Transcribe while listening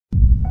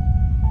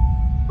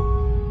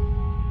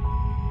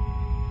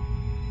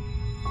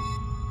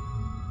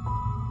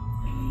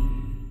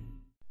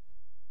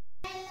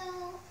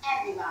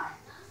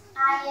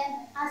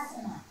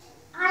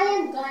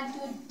going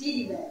to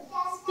deliver.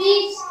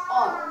 Speech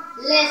on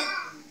let's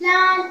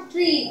plant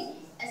trees.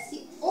 As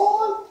you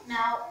all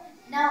know,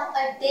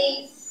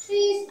 nowadays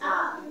trees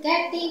are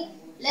getting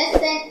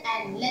lesser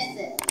and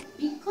lesser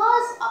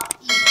because of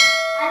it.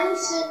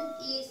 Pollution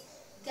is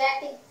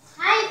getting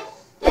high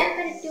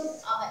temperature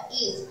of our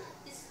age.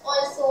 This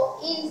also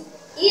is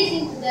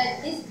easing to the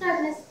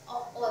disturbance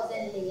of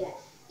ozone layer.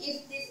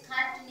 If this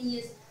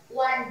continues,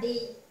 one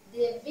day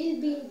there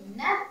will be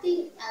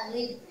nothing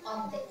left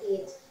on the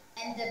edge.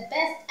 And the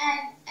best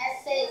and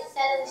essay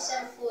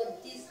solution for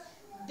this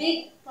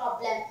big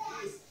problem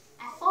is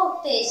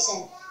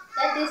afforestation.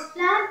 That is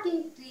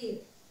planting trees.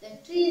 The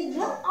trees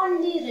not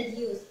only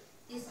reduce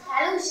this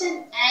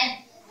pollution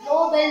and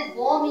global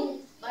warming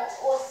but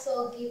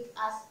also give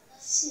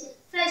us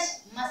fresh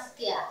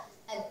muskia,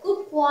 a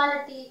good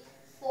quality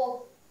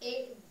for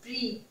a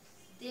breathe.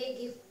 They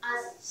give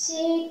us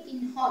shade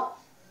in hot.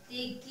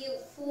 They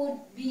give food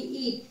we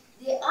eat.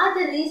 They are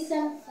the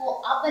reason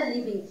for our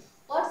living.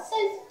 What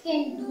self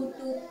can do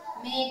to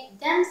make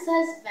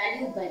themselves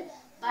valuable,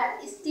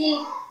 but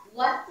still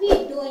what we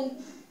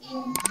doing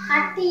in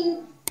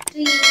cutting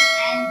trees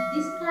and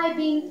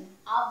describing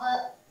our